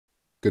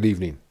Good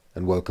evening,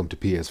 and welcome to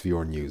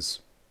PSVR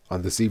News.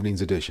 On this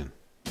evening's edition,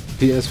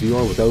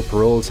 PSVR without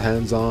Parole's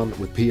hands-on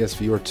with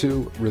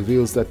PSVR2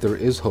 reveals that there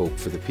is hope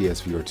for the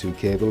PSVR2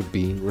 cable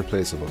being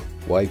replaceable.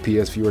 Why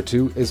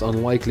PSVR2 is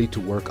unlikely to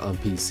work on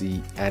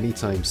PC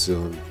anytime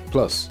soon.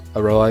 Plus,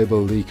 a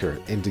reliable leaker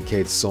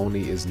indicates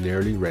Sony is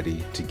nearly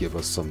ready to give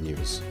us some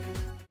news.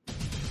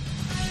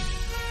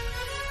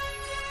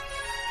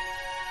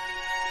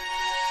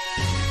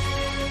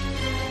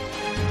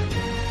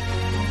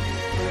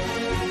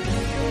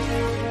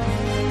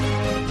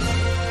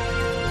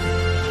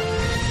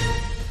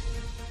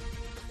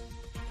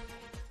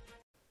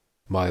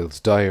 Miles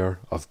Dyer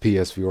of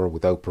PSVR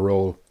Without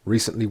Parole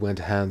recently went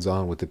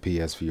hands-on with the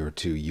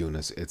PSVR2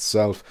 unit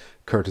itself,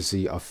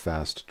 courtesy of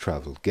Fast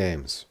Travel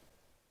Games,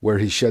 where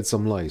he shed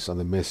some light on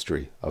the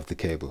mystery of the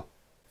cable.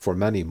 For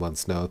many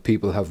months now,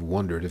 people have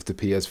wondered if the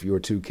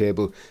PSVR2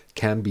 cable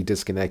can be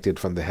disconnected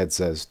from the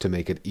headset to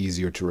make it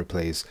easier to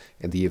replace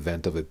in the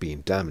event of it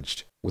being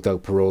damaged.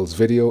 Without Parole's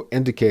video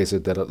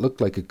indicated that it looked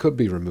like it could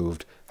be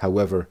removed,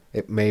 however,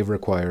 it may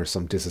require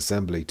some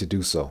disassembly to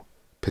do so,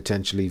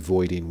 potentially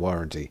voiding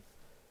warranty.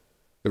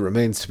 It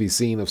remains to be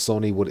seen if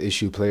Sony would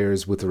issue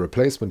players with a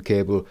replacement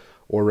cable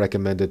or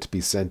recommend it to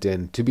be sent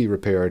in to be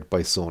repaired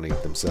by Sony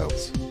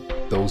themselves.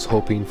 Those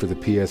hoping for the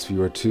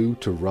PSVR2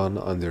 to run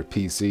on their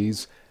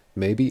PCs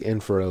may be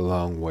in for a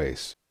long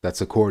wait. That's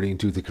according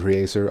to the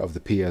creator of the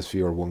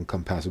PSVR1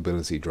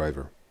 compatibility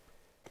driver.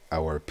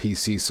 Our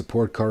PC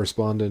support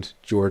correspondent,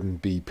 Jordan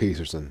B.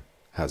 Peterson,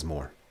 has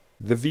more.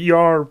 The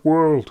VR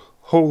world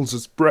holds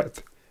its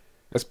breath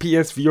as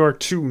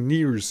PSVR2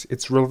 nears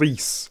its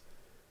release.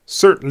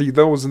 Certainly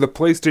those in the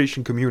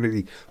PlayStation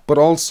community, but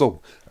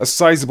also a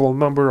sizable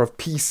number of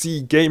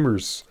PC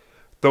gamers,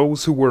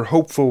 those who were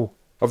hopeful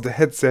of the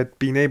headset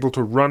being able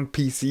to run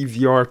PC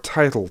VR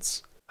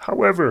titles.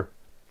 However,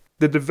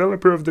 the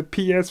developer of the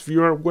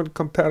PSVR1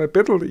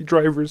 compatibility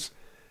drivers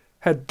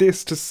had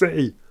this to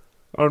say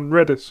on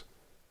Reddit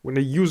when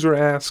a user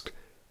asked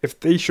if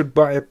they should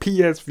buy a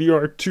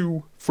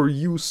PSVR2 for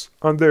use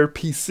on their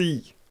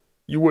PC.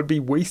 You would be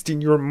wasting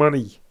your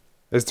money,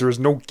 as there is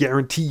no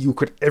guarantee you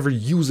could ever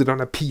use it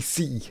on a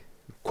PC.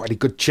 Quite a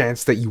good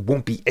chance that you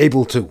won't be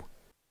able to.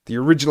 The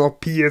original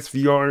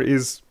PSVR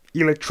is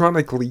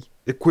electronically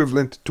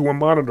equivalent to a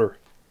monitor,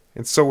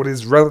 and so it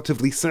is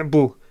relatively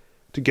simple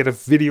to get a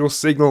video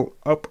signal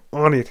up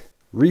on it.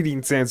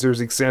 Reading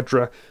sensors,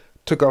 etc.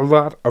 took a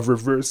lot of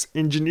reverse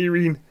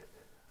engineering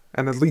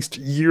and at least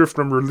a year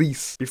from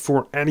release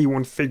before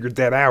anyone figured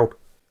that out.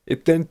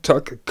 It then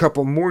took a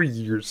couple more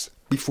years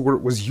before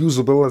it was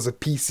usable as a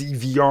PC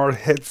VR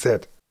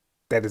headset.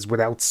 That is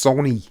without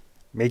Sony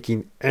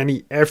making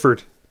any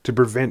effort to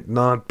prevent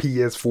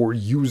non-PS4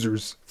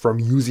 users from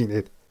using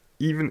it.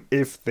 Even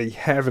if they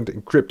haven't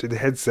encrypted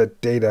headset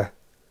data,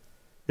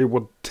 it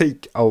would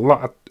take a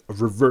lot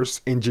of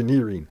reverse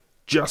engineering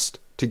just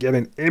to get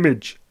an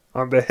image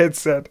on the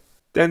headset.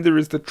 Then there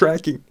is the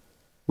tracking,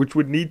 which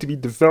would need to be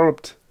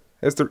developed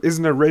as there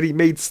isn't a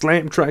ready-made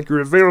SLAM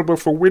tracker available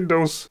for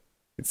Windows.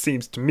 It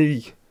seems to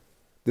me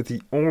that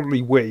the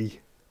only way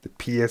the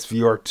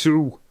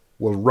PSVR2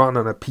 will run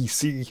on a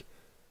PC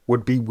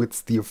would be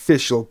with the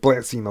official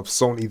blessing of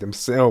Sony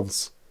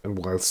themselves. And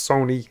while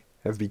Sony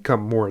have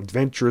become more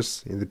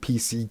adventurous in the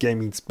PC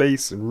gaming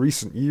space in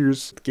recent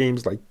years, with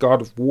games like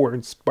God of War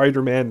and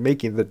Spider-Man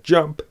making the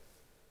jump,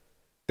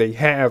 they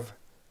have,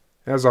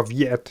 as of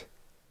yet,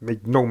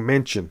 made no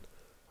mention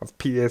of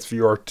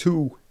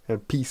PSVR2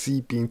 and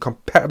PC being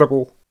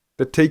compatible.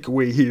 The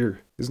takeaway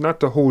here is not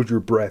to hold your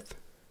breath.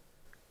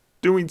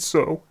 Doing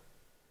so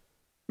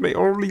may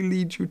only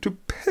lead you to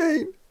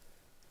pain.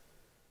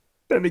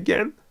 Then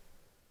again,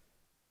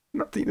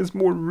 nothing is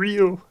more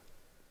real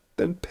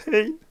than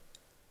pain.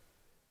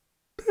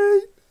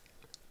 Pain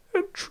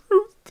and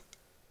truth.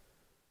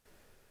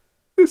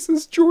 This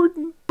is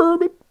Jordan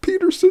Berman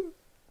Peterson.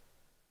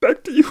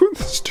 Back to you in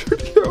the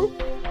studio.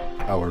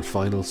 Our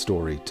final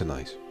story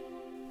tonight.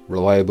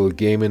 Reliable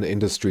gaming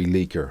industry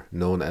leaker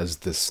known as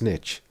The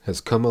Snitch has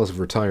come out of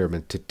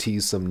retirement to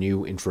tease some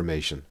new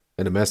information.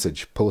 In a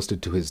message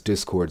posted to his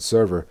Discord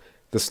server,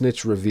 The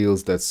Snitch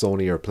reveals that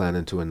Sony are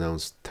planning to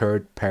announce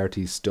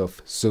third-party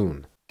stuff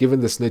soon.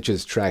 Given The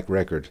Snitch's track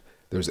record,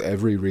 there's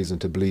every reason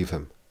to believe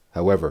him.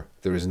 However,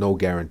 there is no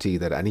guarantee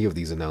that any of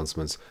these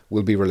announcements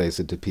will be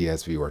related to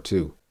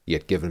PSVR2.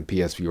 Yet given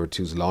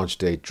PSVR2's launch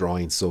date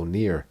drawing so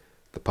near,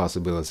 the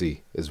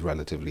possibility is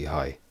relatively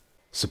high.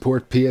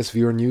 Support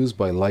PSVR News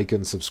by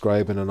liking,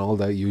 subscribing and all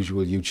that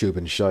usual YouTube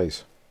and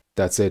shite.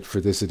 That's it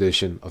for this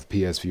edition of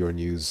PSVR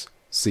News.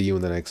 See you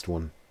in the next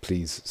one.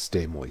 Please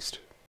stay moist.